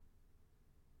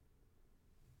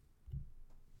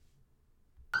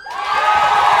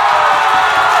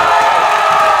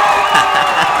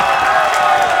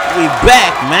We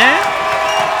back, man.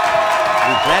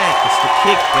 We back. It's the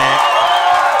kickback.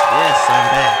 Yes, I'm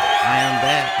back.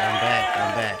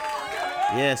 I'm back.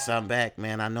 Yes, I'm back,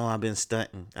 man. I know I've been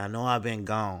stunting. I know I've been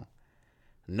gone.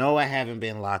 No, I haven't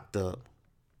been locked up.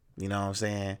 You know what I'm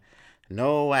saying?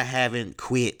 No, I haven't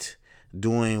quit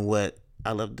doing what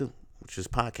I love to do, which is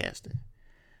podcasting.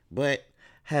 But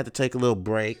I had to take a little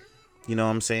break. You know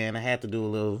what I'm saying? I had to do a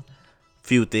little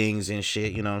few things and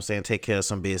shit. You know what I'm saying? Take care of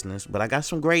some business. But I got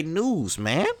some great news,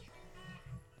 man.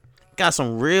 Got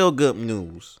some real good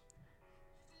news.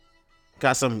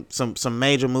 Got some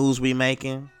major moves we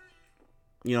making.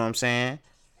 You know what I'm saying?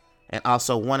 And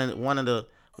also one of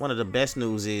the best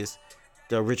news is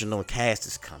the original cast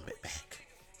is coming back.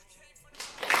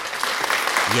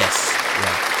 Yes,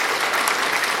 yeah.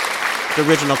 The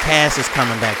original cast is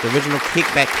coming back. The original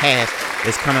kickback cast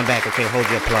is coming back. Okay, hold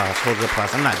your applause. Hold your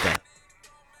applause. I'm not done.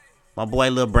 My boy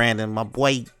Lil Brandon, my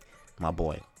boy,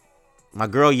 my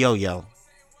girl Yo-Yo.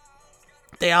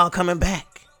 They all coming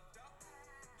back.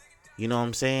 You know what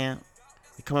I'm saying?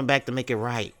 They're coming back to make it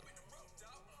right.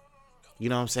 You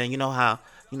know what I'm saying? You know how,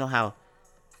 nah,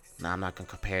 I'm not gonna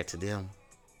compare it to them.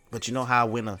 But you know how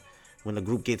when a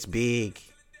group gets big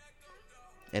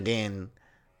and then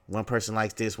one person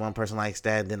likes this, one person likes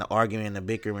that, then the argument and the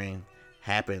bickering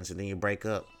happens and then you break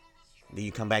up. Then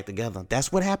you come back together.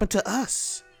 That's what happened to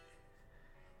us.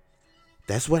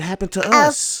 That's what happened to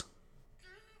us.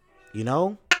 You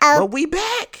know? But we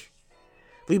back.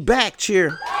 We back,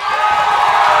 cheer.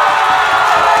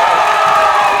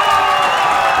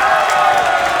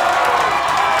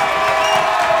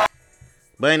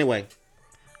 But anyway,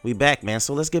 we back, man.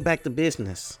 So let's get back to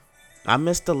business. I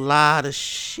missed a lot of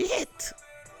shit.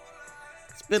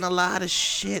 It's been a lot of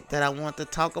shit that I want to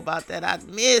talk about that I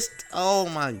missed. Oh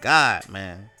my God,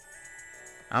 man.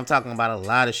 I'm talking about a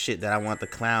lot of shit that I want to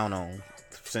clown on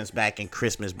since back in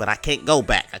Christmas, but I can't go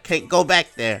back. I can't go back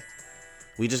there.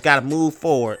 We just got to move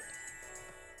forward.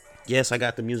 Yes, I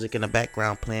got the music in the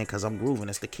background playing because I'm grooving.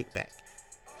 It's the kickback.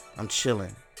 I'm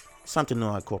chilling. Something new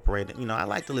I incorporated. You know, I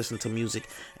like to listen to music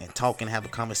and talk and have a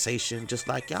conversation just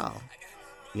like y'all.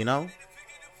 You know?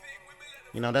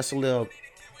 You know, that's a little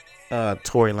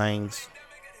Tory Lanez.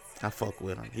 I fuck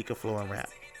with him. He can flow and rap.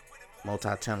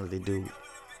 Multi-talented dude.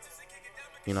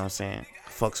 You know what I'm saying? I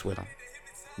fucks with him.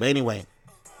 But anyway,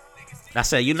 I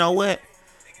said, you know what?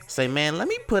 Say, man, let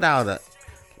me do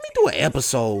an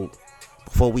episode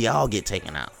before we all get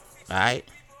taken out. Alright?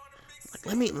 Like,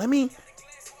 let me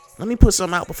put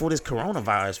something out before this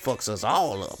coronavirus fucks us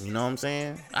all up. You know what I'm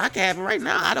saying? I can have it right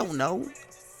now. I don't know.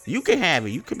 You can have it.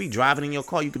 You could be driving in your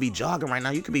car. You could be jogging right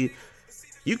now. You could be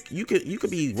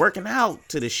working out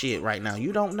to this shit right now.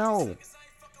 You don't know.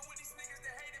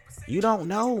 You don't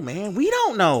know, man. We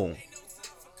don't know.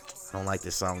 I don't like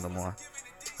this song no more.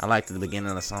 I liked the beginning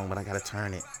of the song, but I gotta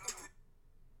turn it.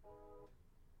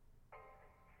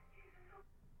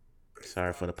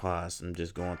 Sorry for the pause. I'm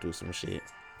just going through some shit.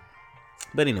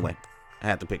 But anyway, I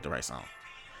had to pick the right song.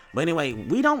 But anyway,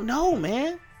 we don't know,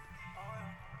 man.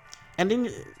 And then,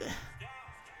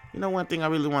 you know, one thing I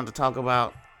really wanted to talk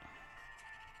about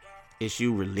is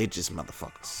you religious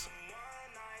motherfuckers.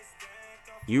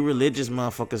 You religious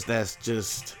motherfuckers that's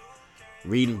just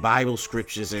reading Bible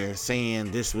scriptures and saying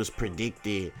this was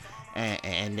predicted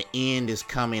and the end is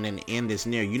coming and the end is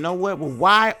near. You know what? Well,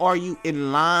 why are you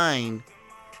in line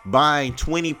buying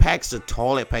 20 packs of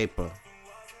toilet paper?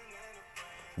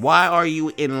 Why are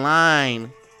you in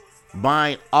line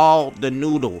buying all the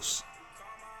noodles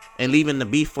and leaving the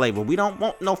beef flavor? We don't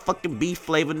want no fucking beef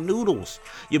flavor noodles.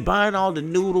 You're buying all the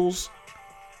noodles.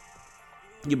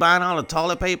 You're buying all the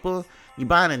toilet paper. You're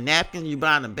buying the napkins. You're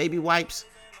buying the baby wipes.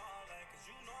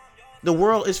 The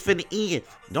world is finna end.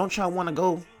 Don't y'all want to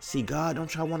go see God?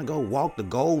 Don't y'all want to go walk the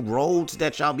gold roads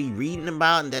that y'all be reading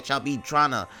about and that y'all be trying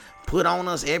to put on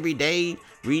us every day,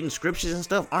 reading scriptures and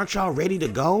stuff? Aren't y'all ready to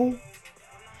go?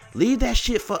 Leave that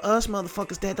shit for us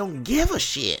motherfuckers that don't give a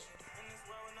shit.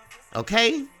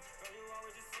 Okay?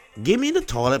 Give me the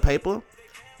toilet paper.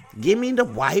 Give me the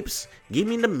wipes. Give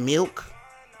me the milk.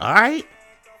 Alright?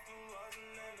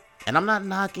 And I'm not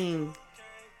knocking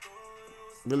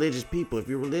religious people. If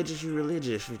you're religious, you're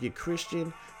religious. If you're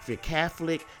Christian, if you're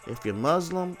Catholic, if you're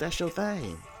Muslim, that's your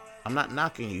thing. I'm not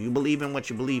knocking you. You believe in what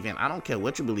you believe in. I don't care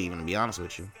what you believe in, to be honest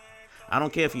with you. I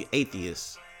don't care if you're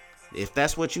atheist. If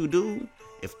that's what you do,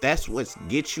 if that's what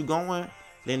gets you going,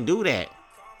 then do that.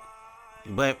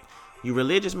 But you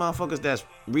religious motherfuckers that's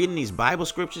reading these Bible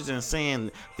scriptures and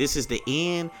saying this is the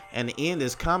end and the end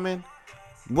is coming,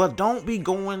 well, don't be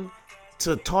going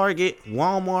to Target,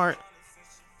 Walmart,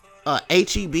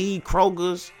 HEB,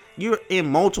 Kroger's. You're in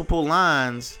multiple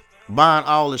lines buying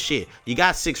all the shit. You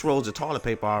got 6 rolls of toilet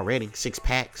paper already, 6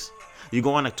 packs. You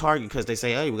go on to Target because they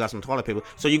say, hey, we got some toilet paper.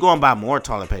 So you go and buy more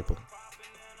toilet paper.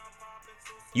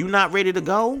 You not ready to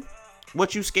go?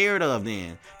 What you scared of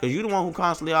then? Because you the one who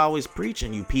constantly always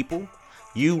preaching, you people.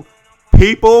 You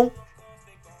people.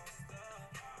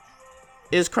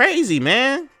 It's crazy,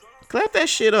 man. Clap that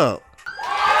shit up.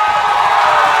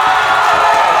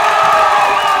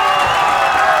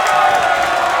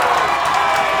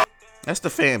 That's the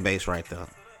fan base right there.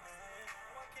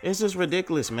 It's just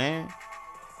ridiculous, man.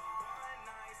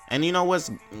 And you know what's,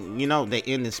 they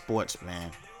ended sports,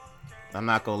 man. I'm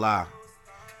not gonna lie.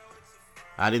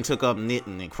 I didn't took up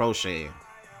knitting and crocheting.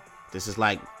 This is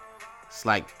it's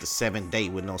like the 7th day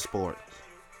with no sport.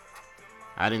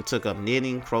 I didn't took up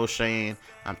knitting, crocheting.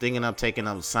 I'm thinking of taking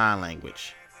up sign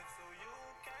language.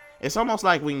 It's almost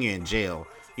like when you're in jail.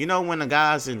 You know, when the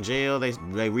guys in jail,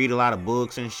 they read a lot of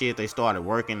books and shit. They started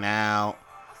working out.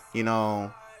 You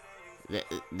know,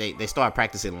 they start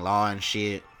practicing law and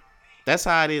shit. That's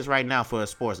how it is right now for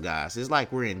us sports guys. It's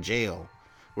like we're in jail.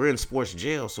 We're in sports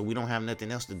jail, so we don't have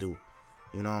nothing else to do.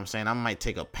 You know what I'm saying? I might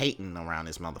take a painting around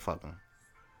this motherfucker.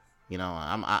 You know,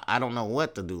 I don't know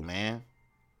what to do, man.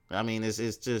 I mean, it's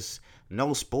just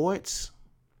no sports.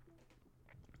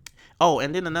 Oh,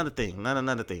 and then another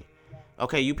thing.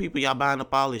 Okay, you people, y'all buying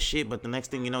up all this shit, but the next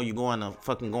thing you know, you going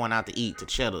out to eat to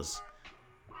Cheddar's,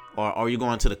 or you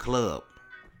going to the club.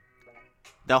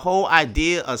 The whole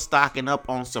idea of stocking up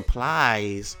on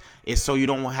supplies is so you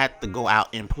don't have to go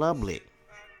out in public.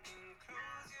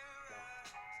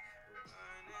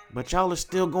 But y'all are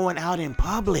still going out in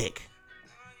public.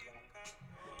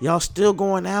 Y'all still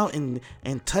going out and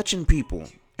touching people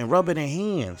and rubbing their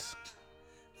hands.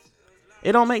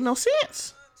 It don't make no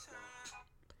sense.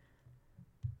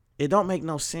 It don't make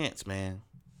no sense, man.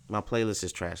 My playlist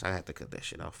is trash. I have to cut that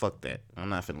shit off. Fuck that. I'm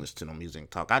not finna listen to no music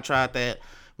and talk. I tried that.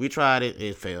 We tried it.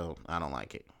 It failed. I don't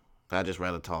like it. I just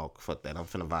rather talk. Fuck that. I'm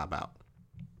finna vibe out.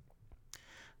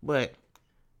 But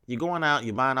you're going out,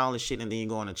 you're buying all this shit, and then you're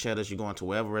going to Cheddar's, you're going to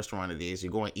wherever restaurant it is,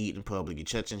 you're going to eat in public, you're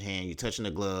touching hands, you're touching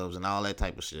the gloves, and all that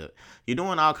type of shit. You're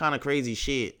doing all kind of crazy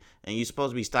shit, and you're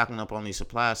supposed to be stocking up on these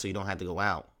supplies so you don't have to go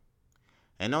out.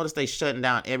 And notice they shutting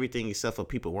down everything except for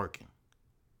people working.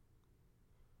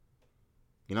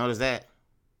 You notice that?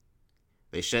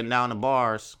 They shutting down the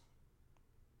bars.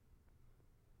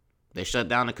 They shut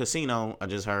down the casino, I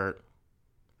just heard.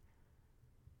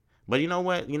 But you know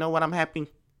what? I'm happy.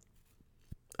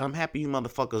 I'm happy you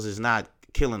motherfuckers is not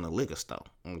killing the liquor store,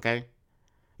 okay?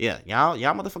 Yeah, y'all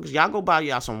motherfuckers, y'all go buy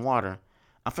y'all some water.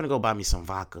 I'm finna go buy me some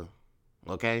vodka,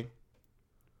 okay?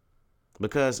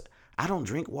 Because I don't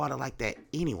drink water like that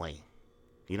anyway.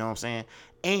 You know what I'm saying?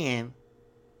 And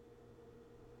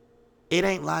it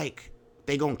ain't like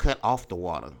they gonna cut off the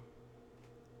water.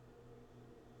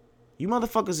 You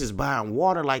motherfuckers is buying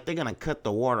water like they're gonna cut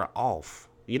the water off,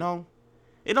 you know?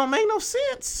 It don't make no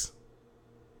sense.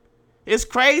 It's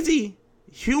crazy.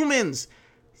 Humans.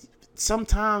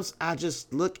 Sometimes I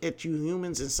just look at you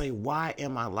humans and say, why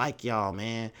am I like y'all,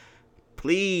 man?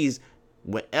 Please,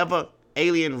 whatever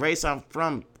alien race I'm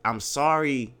from, I'm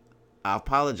sorry. I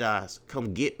apologize.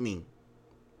 Come get me.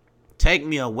 Take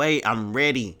me away. I'm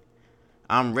ready.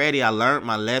 I learned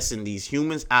my lesson. These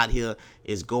humans out here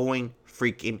is going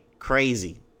freaking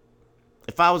crazy.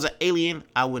 If I was an alien,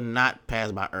 I would not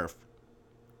pass by Earth.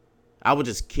 I would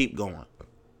just keep going.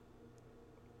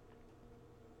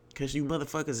 Because you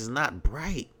motherfuckers is not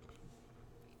bright.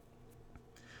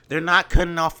 They're not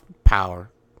cutting off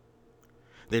power.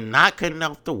 They're not cutting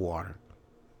off the water.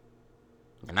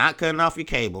 They're not cutting off your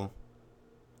cable.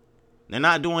 They're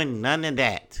not doing none of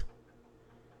that.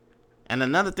 And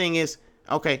another thing is,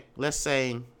 okay, let's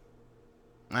say,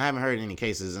 I haven't heard any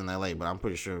cases in LA, but I'm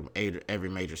pretty sure every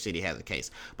major city has a case.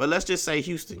 But let's just say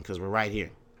Houston, because we're right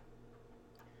here.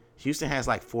 Houston has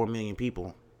like 4 million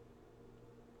people.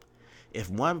 If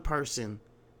one person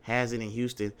has it in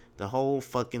Houston, the whole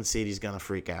fucking city's gonna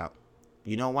freak out.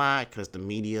 You know why? Because the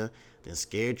media then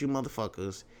scared you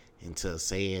motherfuckers into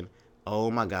saying, oh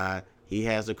my God, he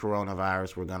has the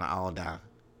coronavirus, we're gonna all die.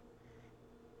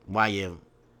 While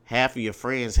half of your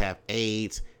friends have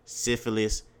AIDS,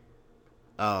 syphilis,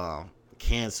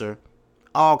 cancer,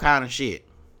 all kind of shit.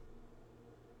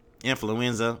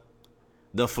 Influenza,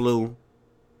 the flu.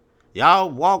 Y'all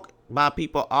walk by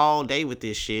people all day with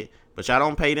this shit, but y'all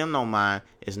don't pay them no mind.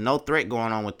 There's no threat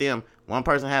going on with them. One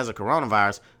person has a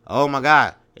coronavirus. Oh my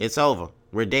God, it's over.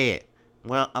 We're dead.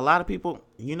 Well, a lot of people,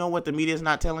 you know what the media is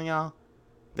not telling y'all?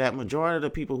 That majority of the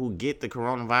people who get the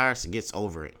coronavirus gets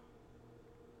over it.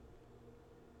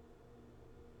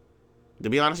 To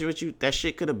be honest with you, that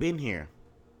shit could have been here.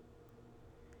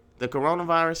 The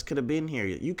coronavirus could have been here.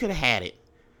 You could have had it.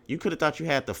 You could have thought you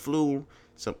had the flu,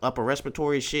 some upper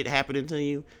respiratory shit happening to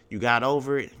you. You got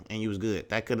over it, and you was good.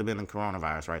 That could have been the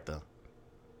coronavirus right there.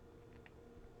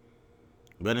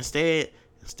 But instead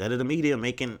of the media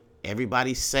making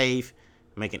everybody safe,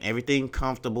 making everything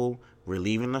comfortable,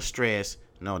 relieving the stress,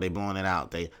 no, they blowing it out.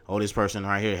 This person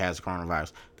right here has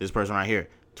coronavirus. This person right here,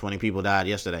 20 people died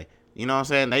yesterday. You know what I'm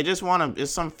saying? They just want to,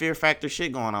 it's some fear factor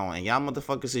shit going on, and y'all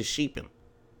motherfuckers is sheeping.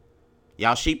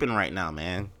 Y'all sheeping right now,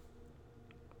 man.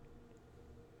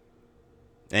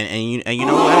 And you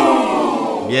know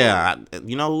what? Yeah,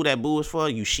 you know who that boo is for?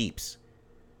 You sheeps.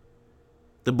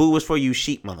 The boo is for you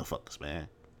sheep motherfuckers, man.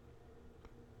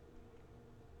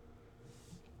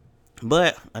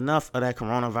 But enough of that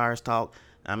coronavirus talk.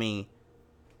 I mean,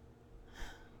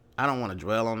 I don't want to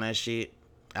dwell on that shit.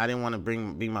 I didn't want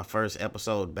to be my first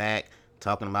episode back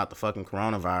talking about the fucking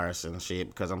coronavirus and shit,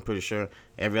 because I'm pretty sure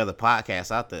every other podcast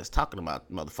out there is talking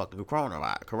about motherfucking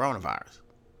coronavirus.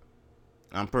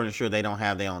 I'm pretty sure they don't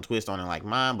have their own twist on it like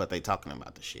mine, but they talking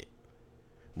about the shit.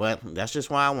 But that's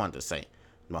just why I wanted to say.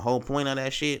 The whole point of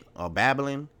that shit, or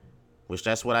babbling, which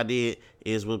that's what I did,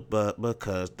 is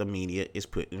because the media is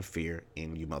putting fear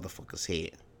in you motherfuckers'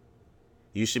 head.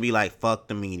 You should be like, fuck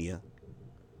the media.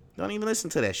 Don't even listen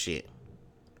to that shit.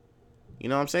 You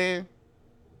know what I'm saying?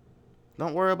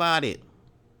 Don't worry about it.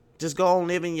 Just go on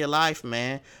living your life,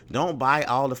 man. Don't buy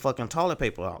all the fucking toilet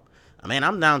paper out. I mean,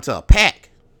 I'm down to a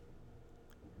pack.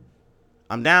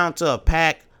 I'm down to a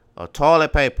pack of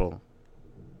toilet paper.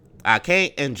 I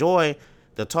can't enjoy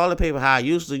the toilet paper how I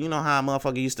used to. You know how a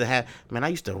motherfucker used to have. Man, I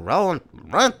used to run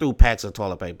through packs of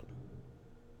toilet paper.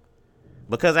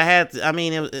 Because I had to,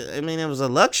 it was a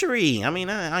luxury. I mean,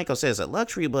 I ain't gonna say it's a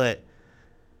luxury, but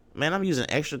man, I'm using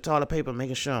extra toilet paper,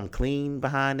 making sure I'm clean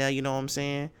behind there. You know what I'm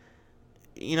saying?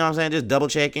 You know what I'm saying? Just double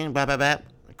checking,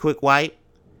 quick wipe.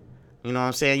 You know what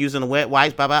I'm saying? Using the wet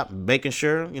wipes, making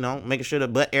sure the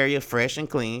butt area fresh and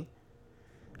clean.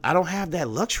 I don't have that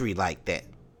luxury like that.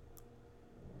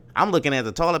 I'm looking at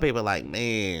the toilet paper like,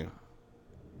 man,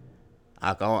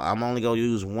 I'm only gonna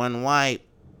use one wipe.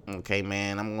 Okay,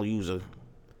 man, I'm gonna use a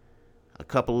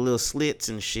couple of little slits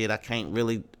and shit. I can't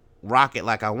really rock it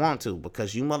like I want to,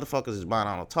 because you motherfuckers is buying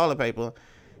all the toilet paper,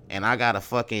 and I gotta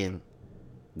fucking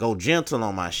go gentle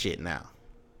on my shit now.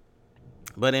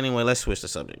 But anyway, let's switch the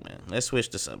subject, man. Let's switch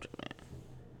the subject.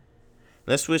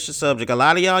 A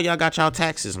lot of y'all got y'all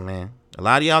taxes, man. Yeah, a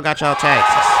lot of y'all got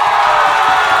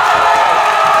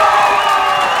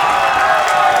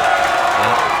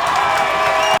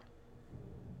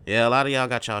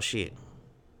y'all shit.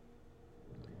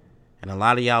 And a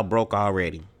lot of y'all broke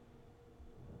already.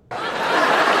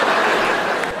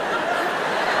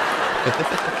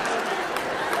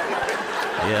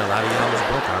 Yeah, a lot of y'all was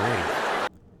broke already.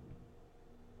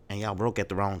 And y'all broke at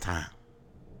the wrong time.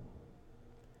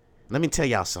 Let me tell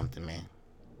y'all something, man.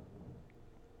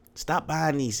 Stop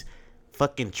buying these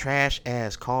fucking trash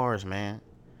ass cars, man.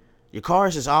 Your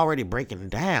cars is already breaking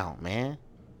down, man.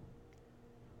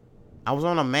 I was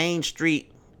on a main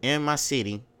street in my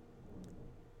city.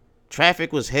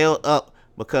 Traffic was held up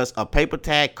because a paper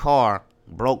tag car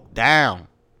broke down.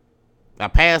 I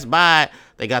passed by,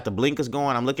 they got the blinkers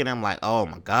going. I'm looking at them like, oh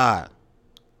my God.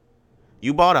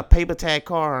 You bought a paper tag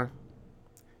car.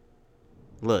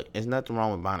 Look, there's nothing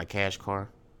wrong with buying a cash car,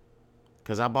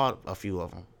 because I bought a few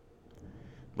of them.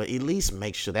 But at least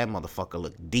make sure that motherfucker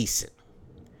look decent.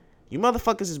 You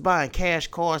motherfuckers is buying cash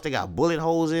cars. They got bullet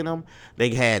holes in them. They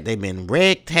been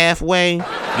wrecked halfway. You know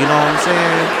what I'm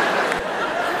saying?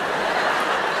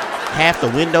 Half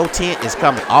the window tint is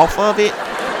coming off of it.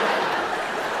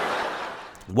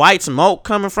 White smoke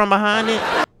coming from behind it.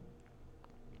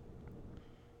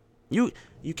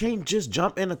 You can't just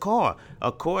jump in the car.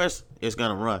 Of course it's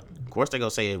gonna run. Of course they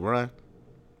gonna say it run.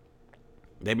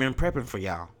 They've been prepping for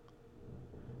y'all.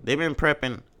 They've been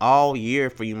prepping all year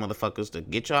for you motherfuckers to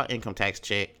get y'all income tax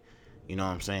check. You know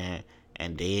what I'm saying?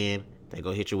 And then they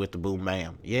go hit you with the boom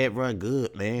bam. Yeah, it run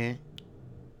good, man.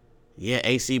 Yeah,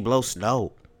 AC blow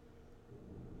snow.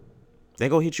 They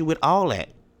go hit you with all that.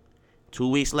 2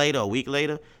 weeks later, a week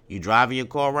later, you driving your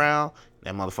car around,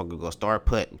 that motherfucker gonna start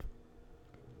putting.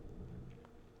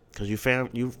 Cause you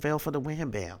fell for the wham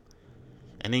bam.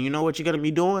 And then you know what you're gonna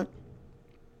be doing?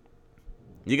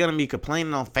 You're gonna be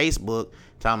complaining on Facebook,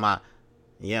 talking about,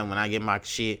 yeah, when I get my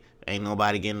shit, ain't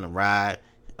nobody getting a ride.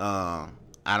 I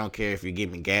don't care if you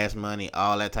give me gas money,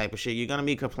 all that type of shit. You're gonna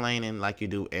be complaining like you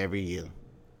do every year.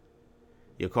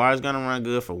 Your car is gonna run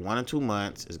good for 1 or 2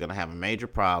 months. It's gonna have a major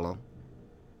problem.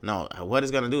 No, what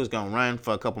it's gonna do is gonna run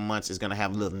for a couple months. It's gonna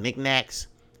have little knickknacks.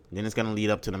 Then it's gonna lead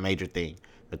up to the major thing.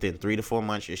 Within 3 to 4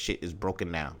 months, your shit is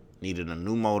broken down. needed a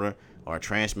new motor or a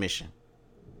transmission.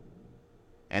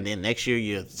 And then next year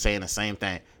you're saying the same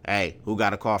thing. Hey, who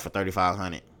got a car for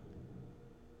 $3,500?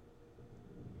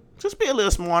 Just be a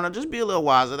little smarter. Just be a little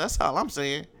wiser. That's all I'm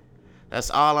saying. That's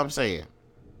all I'm saying.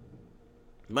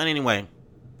 But anyway,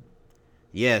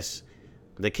 yes,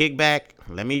 the kickback.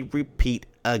 Let me repeat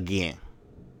again.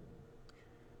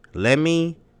 Let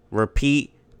me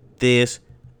repeat this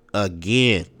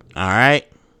again. All right.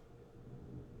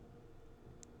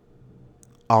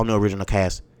 All new original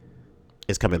cast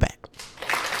is coming back.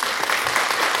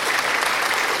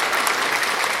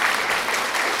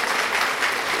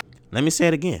 Let me say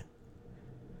it again.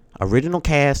 Original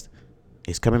cast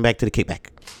is coming back to the kickback.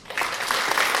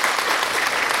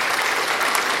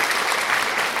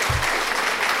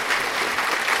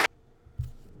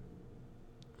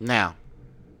 Now,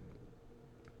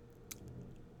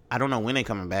 I don't know when they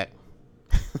coming back.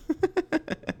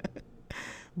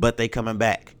 But they coming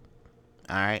back.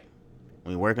 All right.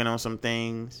 We working on some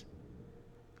things.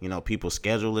 You know, people's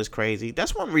schedule is crazy.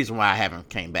 That's one reason why I haven't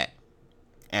came back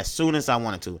as soon as I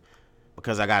wanted to.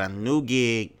 Because I got a new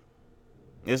gig.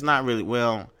 It's not really,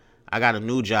 well, I got a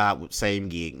new job, same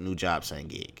gig. New job, same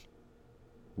gig.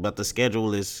 But the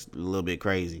schedule is a little bit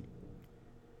crazy.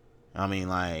 I mean,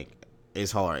 like,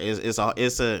 it's hard. It's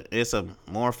a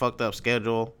more fucked up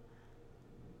schedule.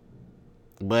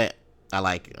 But I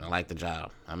like the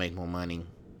job. I make more money.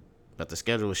 But the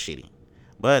schedule is shitty.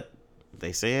 But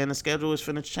they saying the schedule is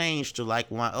finna change to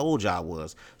like my old job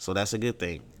was. So that's a good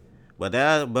thing. But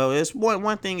it's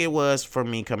one thing it was for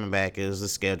me coming back is the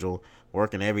schedule.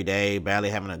 Working every day, barely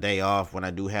having a day off. When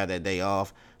I do have that day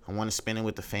off, I want to spend it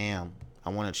with the fam. I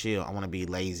want to chill. I want to be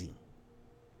lazy.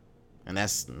 And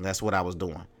that's what I was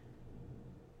doing.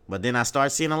 But then I started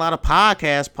seeing a lot of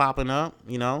podcasts popping up,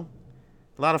 you know.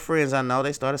 A lot of friends I know,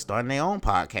 they starting their own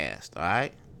podcast, all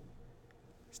right?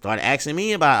 Started asking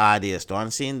me about ideas.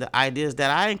 Started seeing the ideas that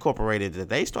I incorporated that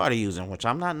they started using, which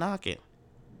I'm not knocking.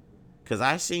 Because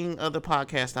I've seen other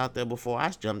podcasts out there before I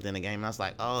jumped in the game. And I was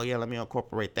like, oh, yeah, let me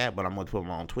incorporate that. But I'm going to put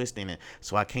my own twist in it.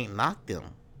 So I can't knock them.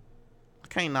 I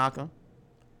can't knock them.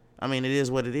 I mean, it is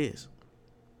what it is.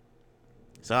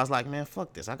 So I was like, man,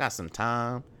 fuck this. I got some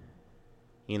time.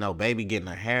 You know, baby getting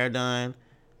her hair done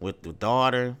with the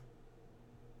daughter.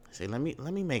 I said, let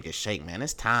me make it shake, man.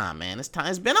 It's time, man. It's time.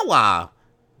 It's been a while.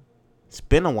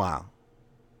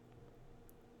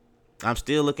 I'm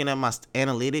still looking at my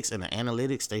analytics, and the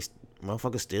analytics, they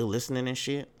motherfuckers still listening and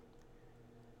shit.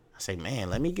 I say, man,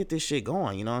 let me get this shit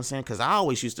going. You know what I'm saying? Because I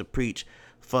always used to preach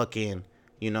fucking,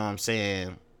 you know what I'm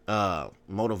saying,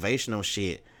 motivational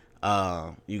shit.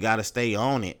 You got to stay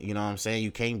on it. You know what I'm saying?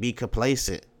 You can't be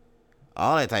complacent.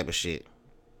 All that type of shit.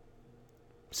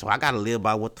 So I got to live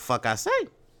by what the fuck I say.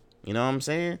 You know what I'm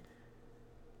saying?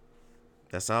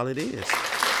 That's all it is.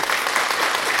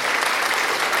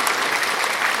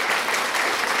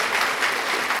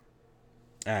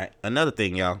 All right, another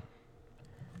thing, y'all.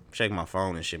 Check my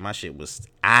phone and shit. My shit was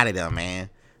out of there, man.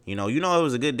 You know it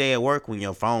was a good day at work when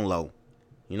your phone low.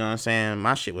 You know what I'm saying?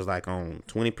 My shit was like on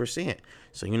 20%.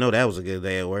 So that was a good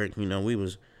day at work.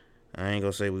 I ain't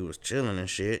gonna say we was chilling and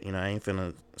shit. I ain't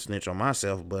finna snitch on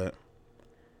myself, but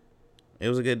it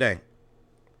was a good day.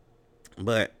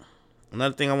 But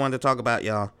another thing I wanted to talk about,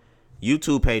 y'all.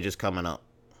 YouTube page is coming up.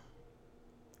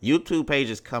 YouTube page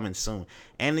is coming soon.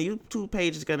 And the YouTube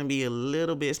page is going to be a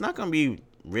little bit, it's not going to be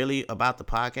really about the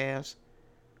podcast.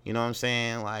 You know what I'm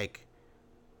saying? Like,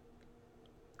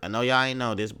 I know y'all ain't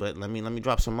know this, but let me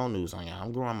drop some more news on y'all.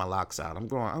 I'm growing my locks out. I'm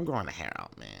growing the hair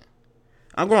out, man.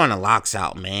 I'm growing the locks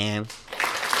out, man.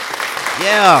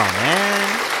 Yeah,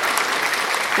 man.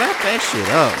 Wrap that shit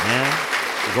up,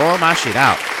 man. Growing my shit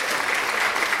out.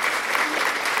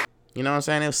 You know what I'm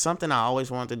saying? It was something I always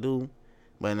wanted to do.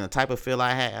 But in the type of field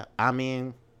I'm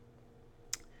in,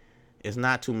 it's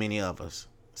not too many of us.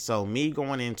 So me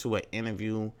going into an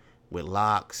interview with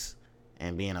locks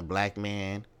and being a black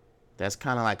man, that's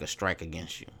kind of like a strike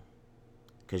against you.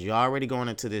 Because you're already going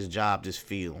into this job, this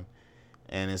field.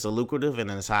 And it's a lucrative and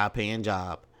it's a high-paying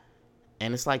job.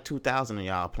 And it's like 2,000 of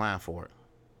y'all applying for it.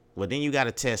 Well, then you got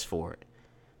to test for it.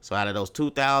 So out of those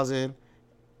 2,000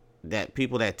 that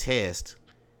people that test,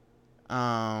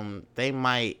 they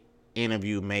might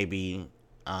interview maybe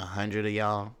 100 of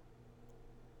y'all.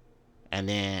 And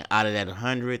then out of that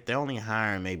 100, they're only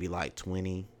hiring maybe like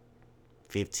 20,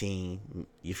 15,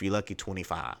 if you're lucky,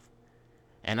 25.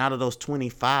 And out of those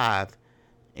 25,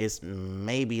 it's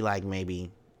maybe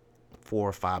 4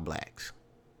 or 5 blacks.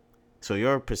 So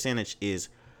your percentage is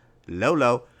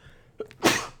low.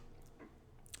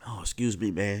 Oh, excuse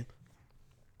me, man.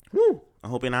 Woo. I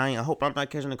hope I'm not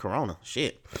catching the corona.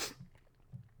 Shit.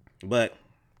 But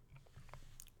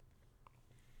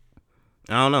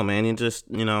I don't know, man. It just,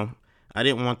 I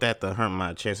didn't want that to hurt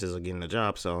my chances of getting a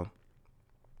job. So,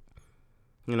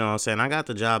 what I'm saying? I got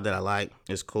the job that I like.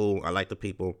 It's cool. I like the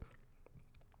people.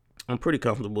 I'm pretty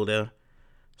comfortable there.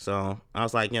 So I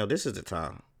was like, this is the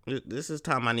time. This is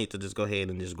time I need to just go ahead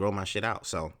and just grow my shit out.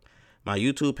 So my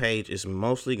YouTube page is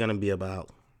mostly going to be about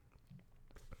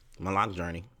my lock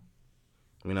journey.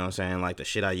 You know what I'm saying? Like the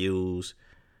shit I use.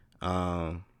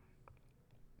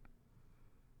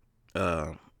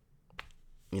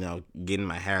 Getting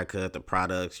my haircut, the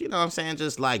products, you know what I'm saying?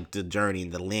 Just like the journey,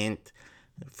 the length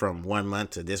from 1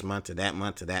 month to this month to that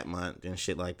month to that month and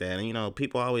shit like that. And,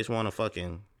 people always want to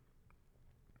fucking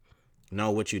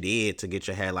know what you did to get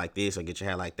your hair like this or get your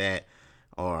hair like that,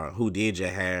 or who did your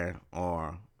hair,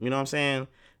 or, you know what I'm saying?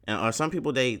 Or some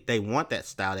people, they want that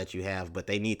style that you have, but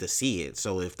they need to see it.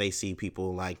 So if they see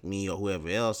people like me or whoever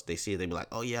else, they see it, they be like,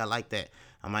 oh yeah, I like that.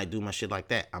 I might do my shit like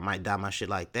that. I might dye my shit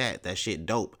like that. That shit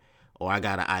dope. Or I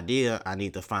got an idea. I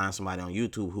need to find somebody on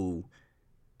YouTube who,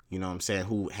 you know what I'm saying,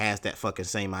 who has that fucking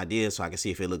same idea so I can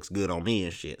see if it looks good on me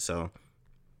and shit. So,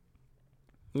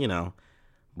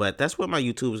 but that's what my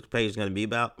YouTube page is going to be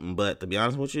about. But to be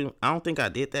honest with you, I don't think I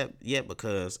did that yet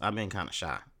because I've been kind of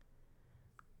shy.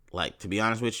 Like, to be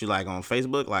honest with you, like on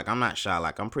Facebook, like I'm not shy.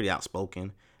 Like I'm pretty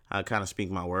outspoken. I kind of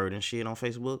speak my word and shit on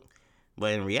Facebook.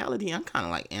 But in reality, I'm kind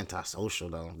of like antisocial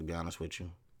though, to be honest with you.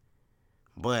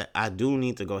 But I do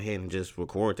need to go ahead and just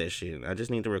record that shit. I just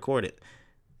need to record it.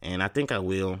 And I think I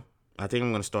will. I think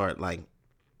I'm going to start like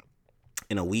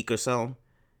in a week or so.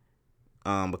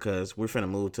 Because we're finna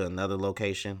move to another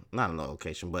location. Not another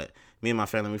location, but me and my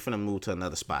family, we're finna move to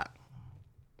another spot.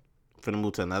 Finna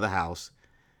move to another house.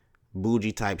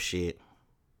 Bougie type shit.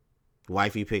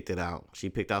 Wifey picked it out. She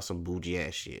picked out some bougie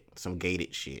ass shit. Some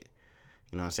gated shit.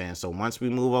 You know what I'm saying? So once we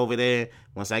move over there,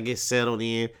 once I get settled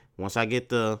in, once I get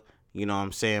the, you know what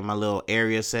I'm saying, my little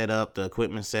area set up, the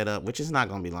equipment set up, which is not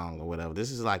going to be long or whatever. This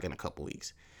is like in a couple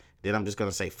weeks. Then I'm just going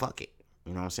to say, fuck it.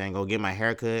 You know what I'm saying? Go get my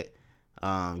haircut,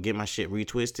 get my shit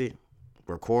retwisted,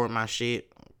 record my shit,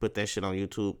 put that shit on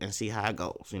YouTube and see how it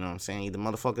goes. You know what I'm saying? Either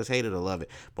motherfuckers hate it or love it.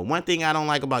 But one thing I don't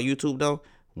like about YouTube though,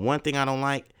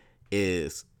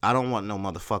 is I don't want no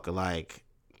motherfucker like,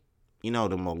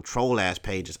 the more troll ass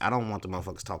pages. I don't want the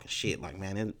motherfuckers talking shit. Like,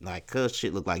 man, cuz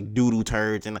shit look like doo-doo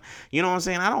turds. And you know what I'm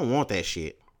saying? I don't want that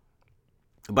shit.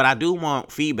 But I do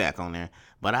want feedback on there.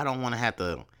 But I don't want to have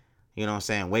to, you know what I'm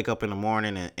saying, wake up in the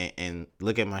morning and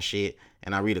look at my shit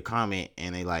and I read a comment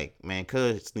and they like, man,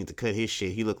 cuz need to cut his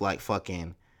shit. He look like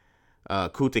fucking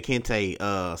Kuta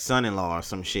Kinte son-in-law or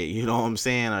some shit. You know what I'm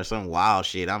saying? Or some wild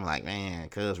shit. I'm like, man,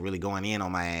 cuz really going in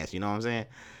on my ass. You know what I'm saying?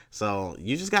 So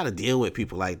you just got to deal with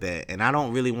people like that. And I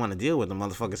don't really want to deal with the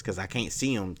motherfuckers because I can't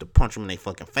see them to punch them in their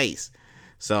fucking face.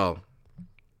 So,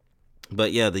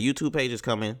 but yeah, the YouTube page is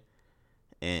coming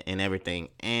and everything.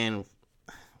 And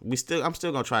I'm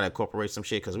still going to try to incorporate some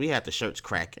shit because we had the shirts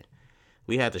cracking.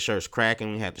 We had the shirts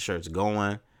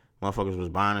going. Motherfuckers was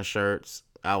buying the shirts.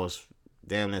 I was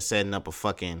damn near setting up a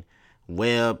fucking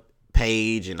web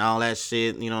page and all that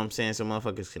shit. You know what I'm saying? So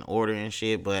motherfuckers can order and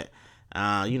shit. But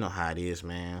you know how it is,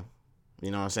 man.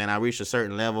 You know what I'm saying? I reached a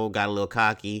certain level, got a little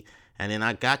cocky, and then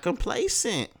I got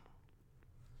complacent.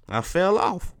 I fell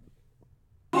off.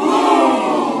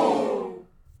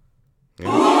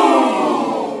 Yeah.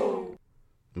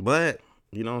 But,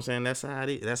 you know what I'm saying? That's how it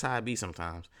is. That's how it be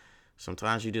sometimes.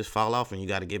 Sometimes you just fall off and you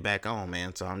got to get back on,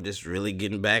 man. So I'm just really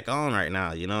getting back on right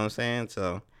now. You know what I'm saying?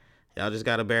 So y'all just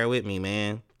got to bear with me,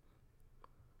 man.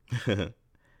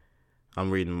 I'm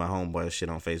reading my homeboy shit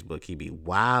on Facebook. He be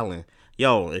wildin'.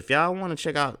 Yo, if y'all want to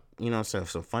check out,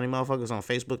 some funny motherfuckers on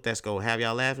Facebook that's go have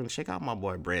y'all laughing, check out my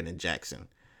boy Brandon Jackson.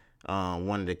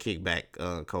 One of the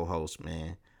Kickback co-hosts,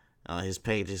 man. His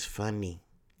page is funny.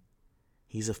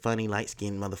 He's a funny,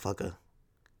 light-skinned motherfucker.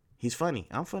 He's funny.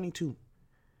 I'm funny, too.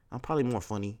 I'm probably more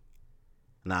funny.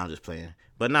 Nah, I'm just playing.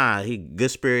 But nah, he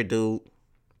good spirit dude.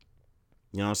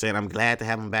 You know what I'm saying? I'm glad to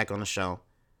have him back on the show.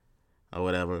 Or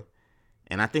whatever.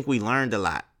 And I think we learned a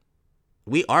lot.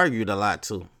 We argued a lot,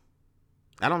 too.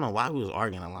 I don't know why we was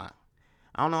arguing a lot.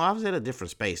 I don't know. I was at a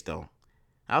different space, though.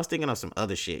 I was thinking of some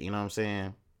other shit, you know what I'm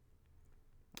saying?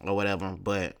 Or whatever.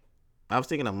 But I was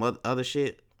thinking of other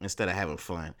shit instead of having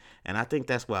fun. And I think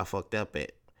that's where I fucked up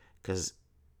at. Because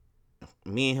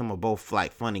me and him are both,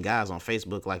 like, funny guys on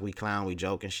Facebook. Like, we clown, we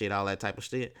joke and shit, all that type of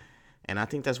shit. And I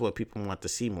think that's what people want to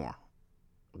see more.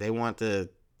 They want to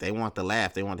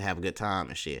laugh. They want to have a good time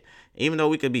and shit. Even though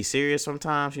we could be serious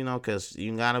sometimes, because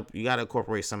you gotta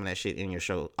incorporate some of that shit in your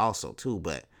show also too.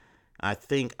 But I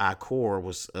think our core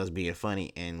was us being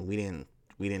funny, and we didn't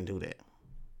do that.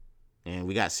 And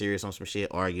we got serious on some shit,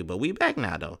 argue. But we back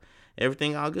now though.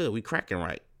 Everything all good. We cracking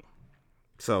right.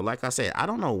 So, like I said, I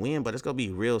don't know when, but it's gonna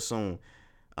be real soon.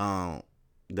 Um,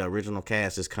 the original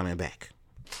cast is coming back.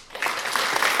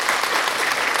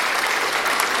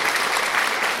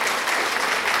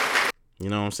 You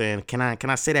know what I'm saying? Can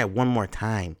I say that one more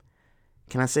time?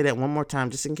 Can I say that one more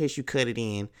time, just in case you cut it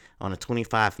in on a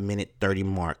 25-minute 30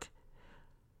 mark?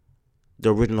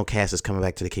 The original cast is coming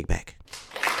back to the kickback.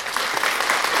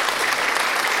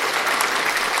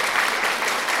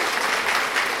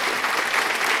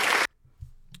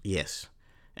 Yes.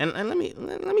 And let me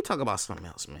talk about something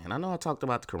else, man. I know I talked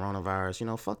about the coronavirus. You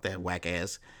know, fuck that whack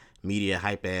ass media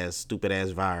hype ass stupid ass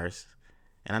virus.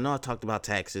 And I know I talked about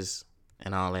taxes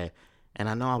and all that. And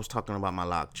I know I was talking about my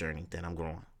lock journey that I'm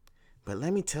growing. But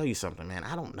let me tell you something, man.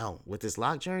 I don't know. With this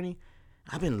lock journey,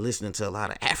 I've been listening to a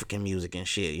lot of African music and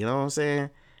shit. You know what I'm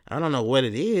saying? I don't know what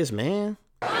it is, man.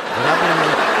 But I've been,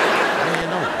 man,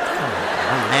 don't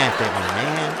laugh at me,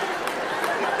 man.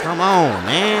 Come on,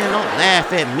 man. Don't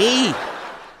laugh at me.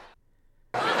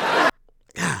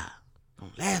 God,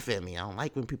 don't laugh at me. I don't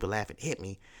like when people laughing at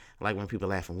me. I like when people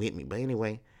laughing with me. But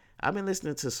anyway, I've been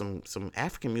listening to some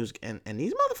African music, and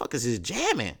these motherfuckers is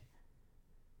jamming.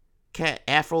 Cat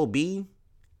Afro B,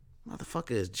 motherfucker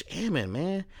is jamming,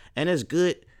 man. And it's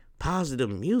good,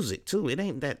 positive music, too. It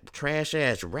ain't that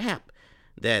trash-ass rap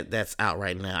that's out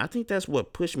right now. I think that's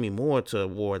what pushed me more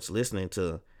towards listening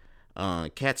to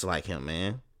cats like him,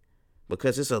 man.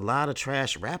 Because there's a lot of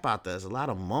trash rap out there. There's a lot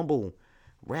of mumble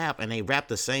rap, and they rap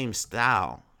the same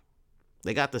style.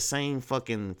 They got the same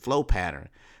fucking flow pattern.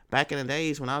 Back in the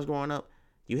days when I was growing up,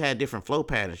 you had different flow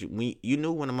patterns. You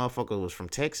knew when the motherfucker was from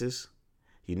Texas.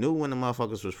 You knew when the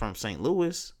motherfuckers was from St.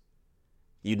 Louis.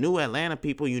 You knew Atlanta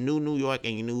people. You knew New York,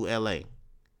 and you knew L.A.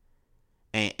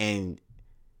 And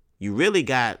you really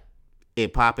got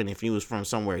it popping if you was from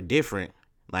somewhere different,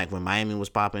 like when Miami was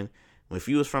popping. If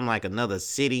you was from like another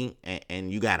city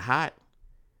and you got hot,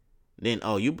 then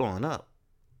you blowing up.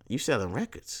 You selling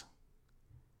records.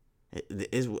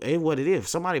 It's what it is. If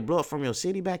somebody blow up from your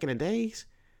city back in the days,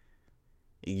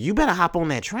 you better hop on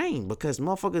that train because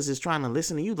motherfuckers is trying to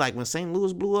listen to you. Like when St.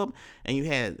 Louis blew up and you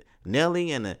had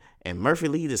Nelly and Murphy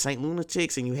Lee, the St.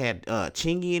 Lunatics, and you had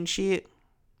Chingy and shit.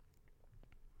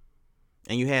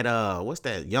 And you had what's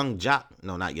that? Young Jock.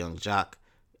 No, not Young Jock.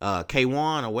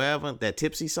 K1 or wherever, that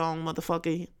Tipsy song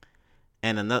motherfucker.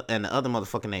 And the other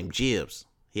motherfucker named Jibbs.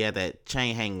 He had that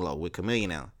Chain Hang Low with Chameleon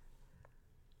now.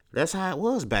 That's how it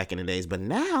was back in the days. But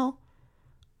now,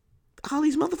 all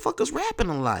these motherfuckers rapping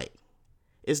alike.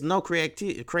 It's no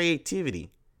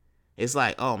creativity. It's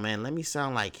like, oh man, let me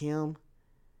sound like him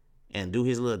and do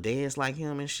his little dance like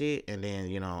him and shit. And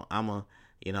then,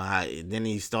 then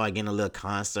you start getting a little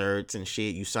concerts and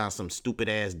shit. You sound some stupid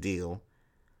ass deal.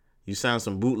 You sound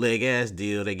some bootleg ass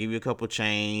deal. They give you a couple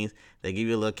chains. They give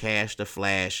you a little cash to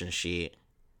flash and shit.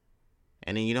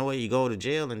 And then you know what? You go to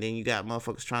jail and then you got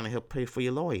motherfuckers trying to help pay for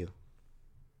your lawyer.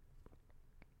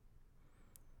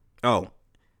 Oh,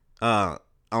 on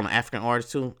the African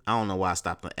artist too. I don't know why I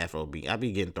stopped on Afrobeat. I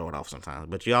be getting thrown off sometimes.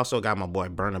 But you also got my boy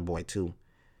Burna Boy too.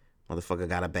 Motherfucker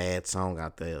got a bad song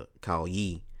out there called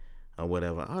Yee or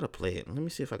whatever. I ought to play it. Let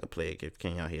me see if I can play it.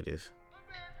 Can y'all hear this?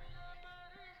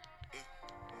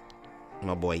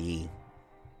 My boy Yee.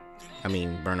 I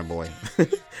mean Burna Boy.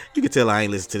 You can tell I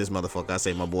ain't listen to this motherfucker. I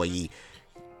say my boy Yee.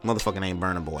 Motherfucker named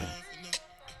Burna Boy.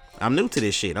 I'm new to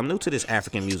this shit. I'm new to this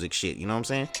African music shit. You know what I'm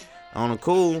saying? On the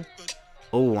cool.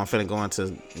 Oh, I'm finna go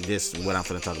into this. What I'm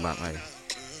finna talk about right.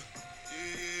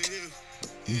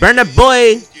 Burna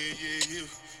Boy.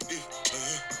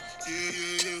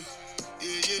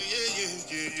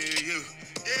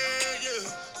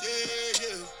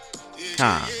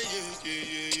 Huh.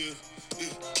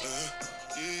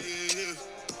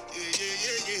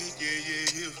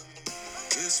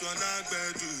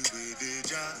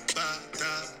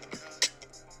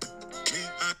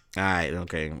 Alright,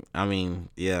 okay. I mean,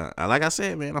 yeah. Like I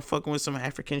said, man, I'm fucking with some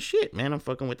African shit, man. I'm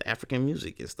fucking with the African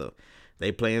music and stuff.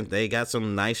 They got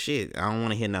some nice shit. I don't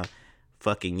want to hear no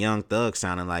fucking Young Thug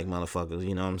sounding like motherfuckers,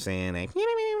 you know what I'm saying? They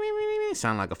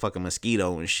sound like a fucking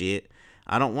mosquito and shit.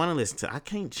 I don't want to listen to. I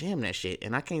can't jam that shit.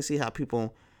 And I can't see how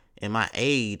people in my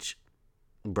age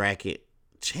bracket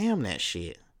jam that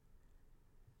shit.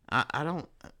 I don't.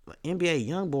 NBA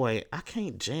Youngboy, I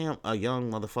can't jam a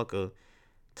young motherfucker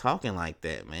talking like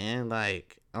that, man.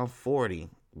 Like, I'm 40,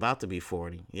 about to be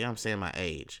 40. Yeah, I'm saying my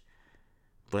age.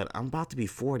 But I'm about to be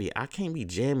 40. I can't be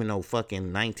jamming no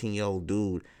fucking 19-year-old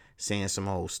dude saying some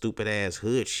old stupid ass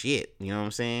hood shit. You know what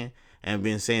I'm saying? And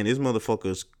been saying this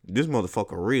motherfucker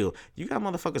real. You got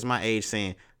motherfuckers my age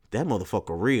saying that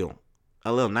motherfucker real.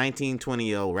 A little 19,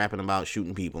 20-year-old rapping about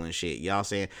shooting people and shit. Y'all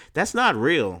saying that's not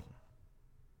real.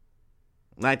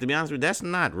 Like, to be honest with you, that's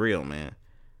not real, man.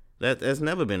 That's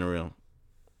never been real.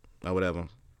 Or whatever.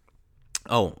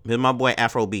 Oh, here's my boy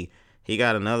Afro B. He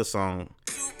got another song.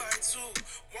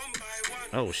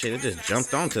 Oh shit, it just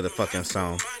jumped onto the fucking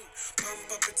song.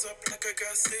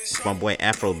 It's my boy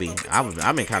Afro B.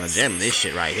 I've been kind of jamming this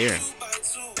shit right here.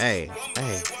 Hey,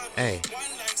 hey, hey.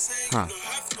 Huh.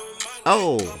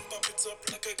 Oh.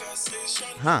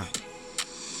 Huh.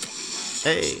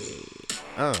 Hey.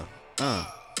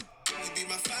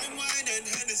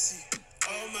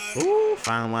 Ooh,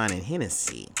 fine wine and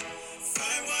Hennessy.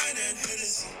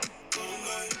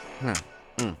 Huh.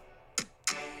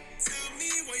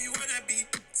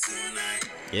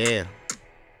 Yeah.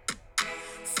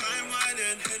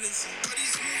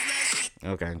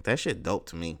 Okay, that shit dope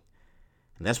to me.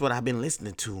 And that's what I've been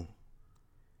listening to.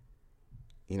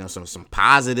 You know, some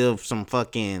positive, some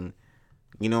fucking,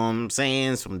 you know what I'm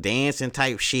saying, some dancing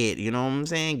type shit. You know what I'm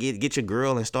saying? Get your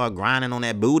girl and start grinding on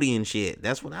that booty and shit.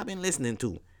 That's what I've been listening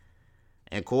to.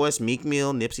 And of course, Meek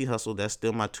Mill, Nipsey Hussle, that's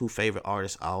still my two favorite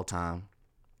artists all time.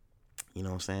 You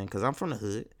know what I'm saying? Because I'm from the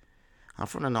hood. I'm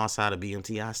from the north side of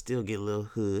BMT. I still get a little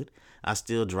hood. I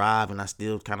still drive and I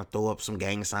still kind of throw up some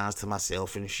gang signs to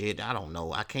myself and shit. I don't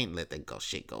know. I can't let that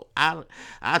shit go. I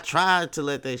tried to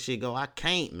let that shit go. I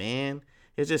can't, man.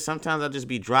 It's just sometimes I just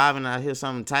be driving and I hear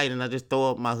something tight and I just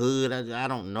throw up my hood. I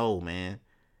don't know, man.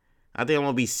 I think I'm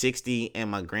going to be 60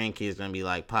 and my grandkids going to be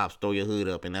like, Pops, throw your hood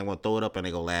up. And they're going to throw it up and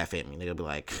they going to laugh at me. They're going to be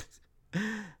like,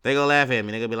 they going to laugh at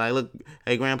me. They're going to be like, look,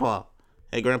 hey, Grandpa,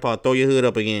 throw your hood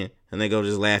up again. And they go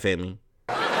just laugh at me.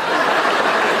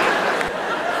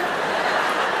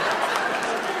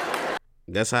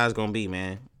 That's how it's going to be,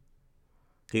 man.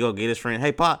 He going to get his friend,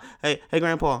 hey, Pop, hey,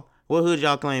 Grandpa, what hood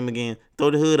y'all claim again? Throw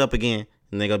the hood up again.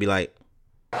 And they going to be like,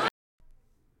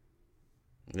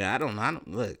 yeah, I don't know.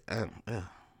 Look, I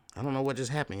don't know what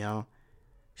just happened, y'all.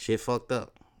 Shit fucked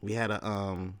up. We had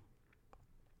a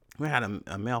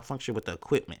malfunction with the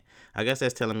equipment. I guess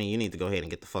that's telling me you need to go ahead and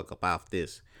get the fuck up off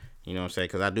this. You know what I'm saying?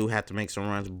 Because I do have to make some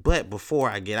runs. But before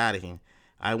I get out of here,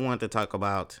 I want to talk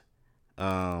about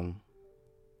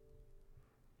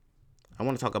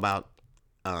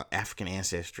African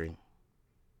ancestry.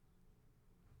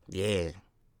 Yeah.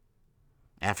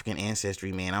 African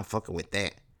ancestry, man. I'm fucking with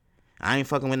that. I ain't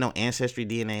fucking with no ancestry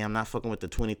DNA. I'm not fucking with the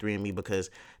 23andMe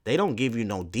because they don't give you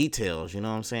no details. You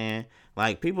know what I'm saying?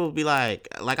 Like, people be like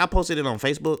I posted it on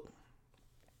Facebook,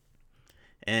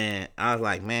 and I was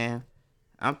like, man,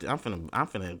 I'm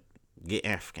finna get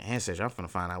African ancestry. I'm finna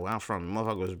find out where I'm from. The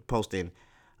motherfucker was posting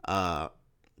the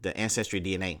ancestry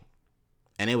DNA,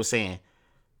 and it was saying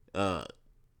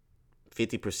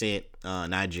 50%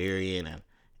 Nigerian and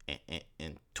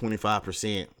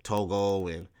 25% Togo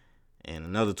and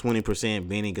another 20%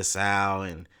 Benin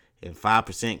Gasau and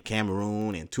 5%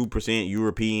 Cameroon and 2%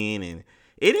 European, and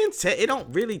it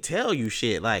don't really tell you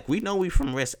shit. Like, we know we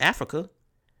from West Africa.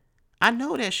 I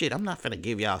know that shit. I'm not finna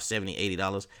give y'all $70,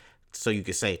 $80 so you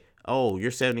can say, oh,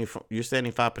 you're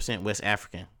 75% West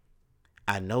African.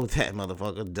 I know that,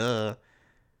 motherfucker. Duh.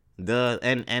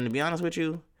 And to be honest with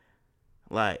you,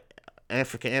 like,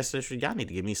 African ancestry, y'all need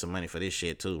to give me some money for this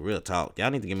shit too. Real talk.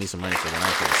 Y'all need to give me some money for what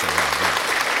I'm finna say right now.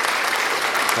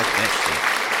 Fuck that shit.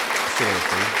 That shit ain't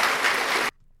free.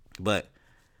 But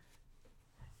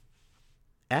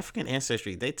African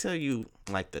ancestry, they tell you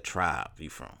like the tribe you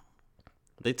from.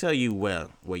 They tell you where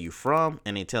you from,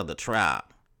 and they tell the tribe.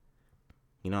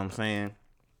 You know what I'm saying?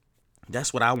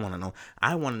 That's what I want to know.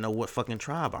 I want to know what fucking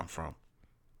tribe I'm from,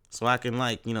 so I can,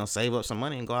 like, you know, save up some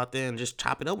money and go out there and just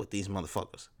chop it up with these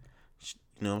motherfuckers.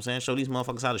 You know what I'm saying? Show these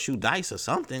motherfuckers how to shoot dice or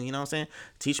something. You know what I'm saying?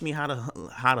 Teach me how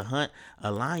to hunt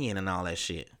a lion and all that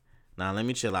shit. Now, let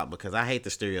me chill out because I hate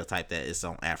the stereotype that it's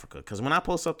on Africa. Because when I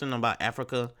post something about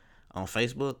Africa on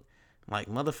Facebook, like,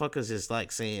 motherfuckers is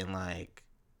like saying, like,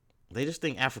 they just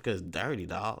think Africa is dirty,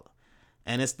 dog.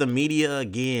 And it's the media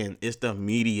again. It's the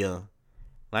media.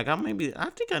 Like, I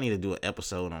think I need to do an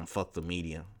episode on fuck the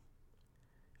media.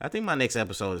 I think my next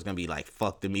episode is going to be like,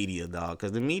 fuck the media, dog.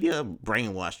 Because the media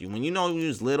brainwash you. When you know you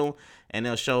was little and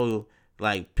they'll show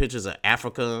like pictures of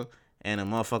Africa and a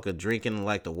motherfucker drinking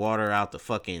like the water out the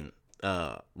fucking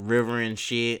river and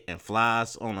shit and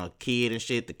flies on a kid and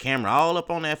shit. The camera all up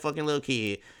on that fucking little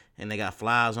kid and they got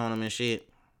flies on them and shit.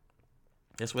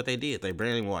 That's what they did. They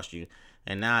brainwashed you.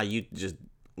 And now you just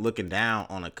looking down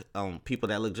on people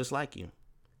that look just like you.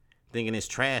 Thinking it's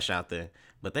trash out there.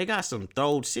 But they got some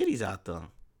throwed cities out there.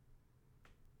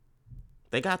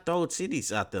 They got throwed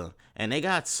cities out there. And they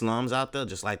got slums out there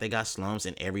just like they got slums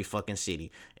in every fucking city.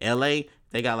 LA,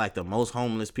 they got like the most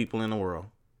homeless people in the world.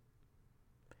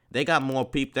 They got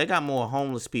more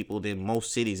homeless people than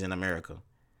most cities in America.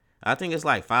 I think it's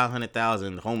like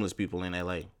 500,000 homeless people in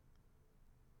LA.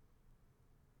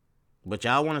 But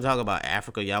y'all want to talk about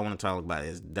Africa. Y'all want to talk about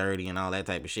it's dirty and all that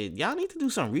type of shit. Y'all need to do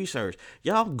some research.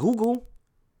 Y'all Google.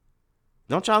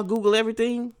 Don't y'all Google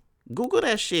everything? Google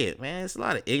that shit, man. It's a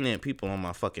lot of ignorant people on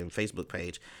my fucking Facebook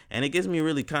page. And it gets me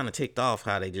really kind of ticked off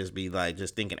how they just be like,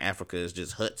 just thinking Africa is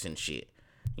just huts and shit.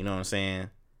 You know what I'm saying?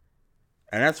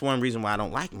 And that's one reason why I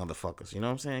don't like motherfuckers. You know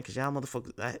what I'm saying? Because y'all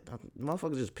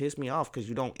motherfuckers just piss me off because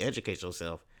you don't educate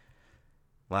yourself.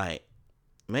 Like,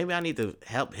 maybe I need to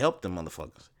help them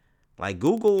motherfuckers. Like,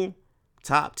 Google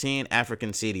top 10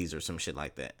 African cities or some shit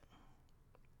like that.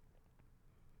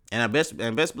 And I best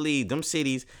believe them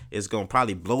cities is gonna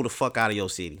probably blow the fuck out of your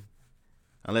city,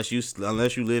 unless you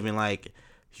live in like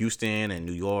Houston and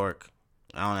New York.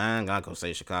 I ain't gonna go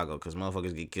say Chicago because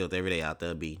motherfuckers get killed every day out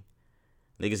there. B,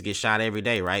 niggas get shot every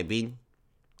day, right? B,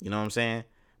 you know what I'm saying?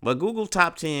 But Google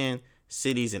top 10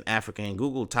 cities in Africa and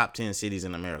Google top 10 cities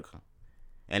in America,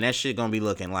 and that shit gonna be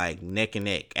looking like neck and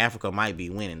neck. Africa might be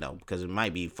winning though because it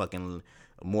might be fucking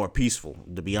more peaceful,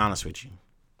 to be honest with you.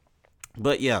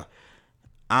 But yeah.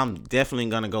 I'm definitely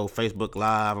going to go Facebook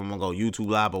Live. I'm going to go YouTube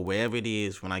Live or wherever it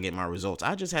is when I get my results.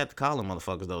 I just had to call them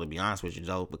motherfuckers, though, to be honest with you,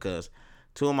 Joe, because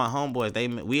two of my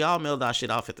homeboys, we all mailed our shit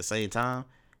off at the same time,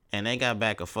 and they got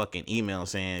back a fucking email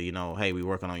saying, you know, hey, we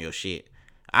working on your shit.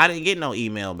 I didn't get no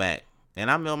email back,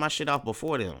 and I mailed my shit off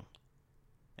before them.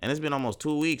 And it's been almost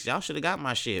 2 weeks. Y'all should have got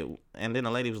my shit. And then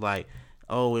the lady was like,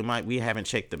 oh, we haven't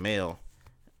checked the mail.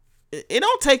 It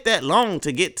don't take that long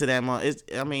to get to that.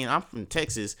 I'm from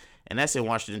Texas, and that's in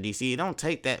Washington, D.C. It don't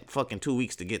take that fucking 2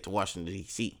 weeks to get to Washington,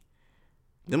 D.C.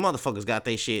 Them motherfuckers got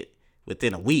their shit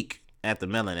within a week after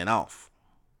mailing it off.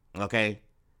 Okay?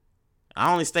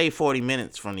 I only stayed 40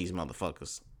 minutes from these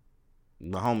motherfuckers.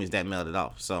 The homies that mailed it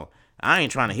off. So, I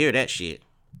ain't trying to hear that shit.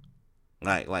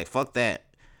 Like fuck that.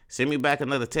 Send me back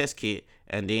another test kit,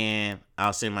 and then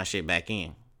I'll send my shit back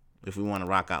in. If we want to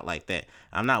rock out like that.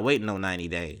 I'm not waiting no 90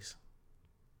 days.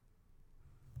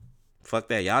 Fuck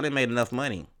that. Y'all done made enough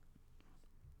money.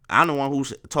 I'm the one who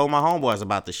told my homeboys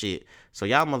about the shit. So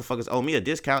y'all motherfuckers owe me a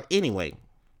discount anyway.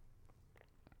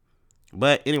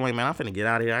 But anyway, man, I'm finna get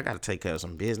out of here. I gotta take care of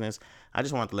some business. I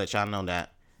just wanted to let y'all know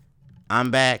that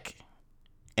I'm back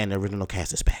and the original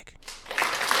cast is back.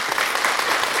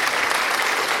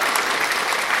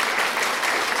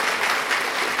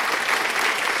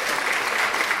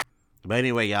 But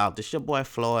anyway, y'all, this your boy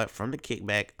Floyd from The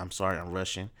Kickback. I'm sorry I'm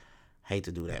rushing. Hate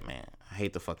to do that, man. I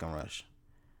hate to fucking rush.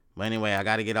 But anyway, I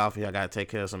got to get off here. I got to take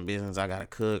care of some business. I got to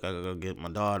cook. I got to go get my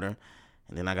daughter.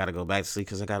 And then I got to go back to sleep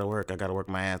because I got to work. I got to work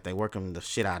my ass. They working the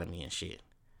shit out of me and shit.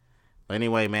 But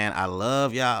anyway, man, I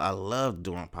love y'all. I love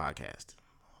doing podcasts.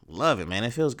 Love it, man.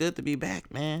 It feels good to be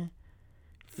back, man.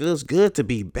 It feels good to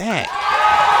be back.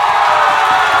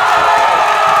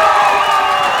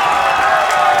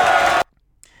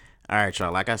 All right,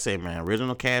 y'all. Like I said, man,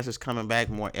 original cast is coming back.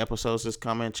 More episodes is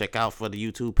coming. Check out for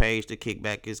the YouTube page, The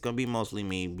Kickback. It's going to be mostly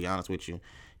me, to be honest with you.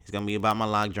 It's going to be about my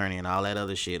lock journey and all that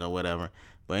other shit or whatever.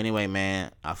 But anyway,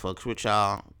 man, I fucks with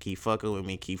y'all. Keep fucking with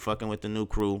me. Keep fucking with the new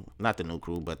crew. Not the new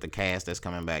crew, but the cast that's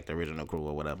coming back, the original crew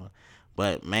or whatever.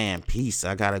 But, man, peace.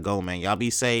 I got to go, man. Y'all be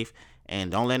safe.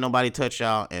 And don't let nobody touch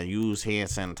y'all and use hand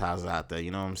sanitizer out there.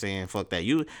 You know what I'm saying? Fuck that.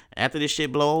 You, after this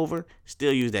shit blow over,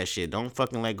 still use that shit. Don't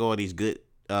fucking let go of these good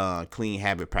clean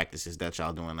habit practices that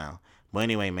y'all doing now. But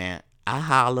anyway, man, I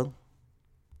holla.